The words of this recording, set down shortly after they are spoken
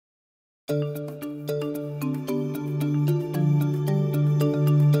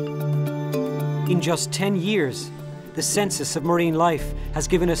In just 10 years, the Census of Marine Life has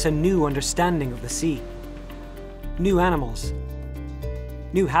given us a new understanding of the sea. New animals,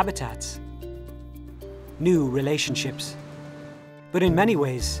 new habitats, new relationships. But in many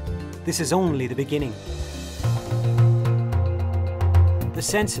ways, this is only the beginning. The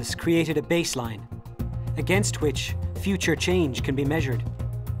census created a baseline against which future change can be measured.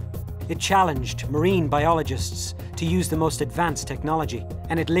 It challenged marine biologists to use the most advanced technology,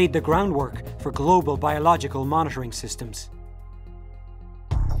 and it laid the groundwork for global biological monitoring systems.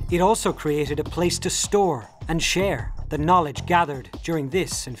 It also created a place to store and share the knowledge gathered during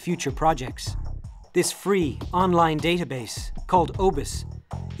this and future projects. This free online database, called OBIS,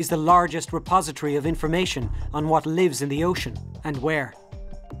 is the largest repository of information on what lives in the ocean and where.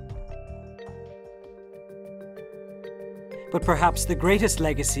 But perhaps the greatest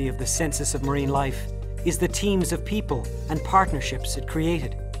legacy of the Census of Marine Life is the teams of people and partnerships it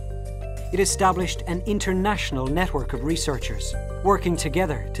created. It established an international network of researchers working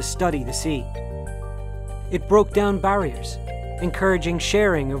together to study the sea. It broke down barriers, encouraging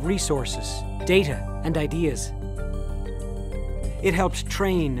sharing of resources, data, and ideas. It helped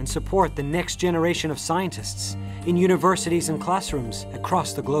train and support the next generation of scientists in universities and classrooms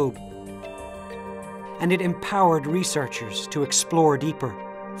across the globe. And it empowered researchers to explore deeper,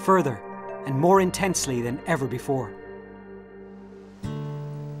 further, and more intensely than ever before.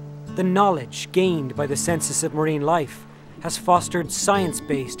 The knowledge gained by the Census of Marine Life has fostered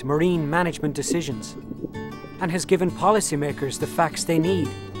science-based marine management decisions and has given policymakers the facts they need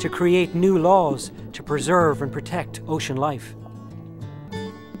to create new laws to preserve and protect ocean life.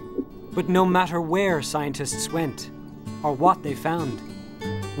 But no matter where scientists went or what they found,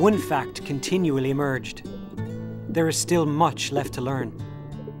 one fact continually emerged: there is still much left to learn.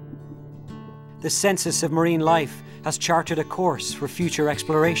 The Census of Marine Life has charted a course for future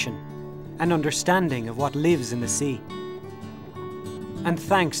exploration and understanding of what lives in the sea. And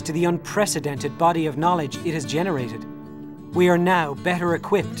thanks to the unprecedented body of knowledge it has generated, we are now better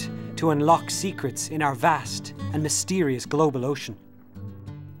equipped to unlock secrets in our vast and mysterious global ocean.